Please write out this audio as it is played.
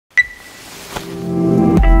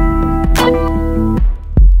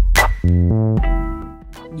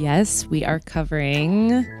Yes, we are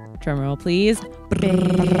covering, drumroll please,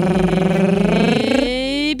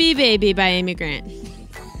 Baby Baby by Amy Grant.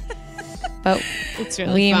 But it's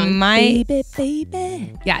really fun. Baby,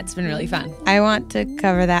 baby. Yeah, it's been really fun. I want to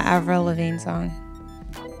cover that Avril Lavigne song.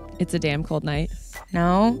 It's a damn cold night.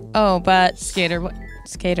 No? Oh, but Skater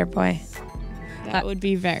Boy. That would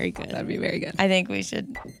be very good. That'd be very good. I think we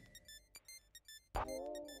should.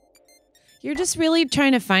 You're just really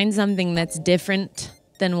trying to find something that's different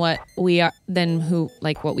than what we are,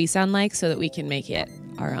 what we sound like, so that we can make it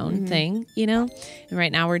our own thing, you know? And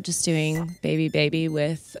right now we're just doing Baby Baby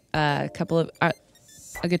with a couple of a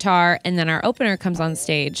guitar, and then our opener comes on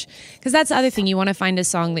stage, because that's the other thing. You want to find a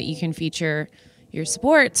song that you can feature your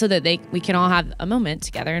support, so that we can all have a moment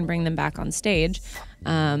together and bring them back on stage.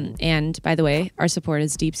 And by the way, our support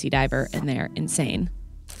is Deep Sea Diver, and they're insane.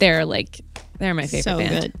 They're my favorite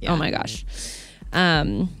band. Good, yeah. Oh my gosh.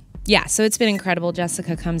 Yeah, so it's been incredible.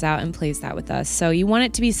 Jessica comes out and plays that with us. So you want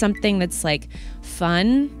it to be something that's like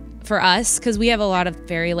fun for us, because we have a lot of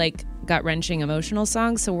very like gut-wrenching emotional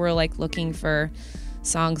songs. So we're like looking for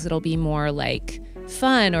songs that'll be more like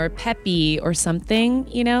fun or peppy or something,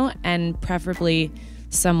 you know, and preferably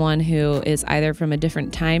someone who is either from a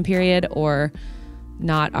different time period or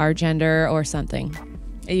not our gender or something.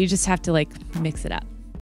 You just have to like mix it up.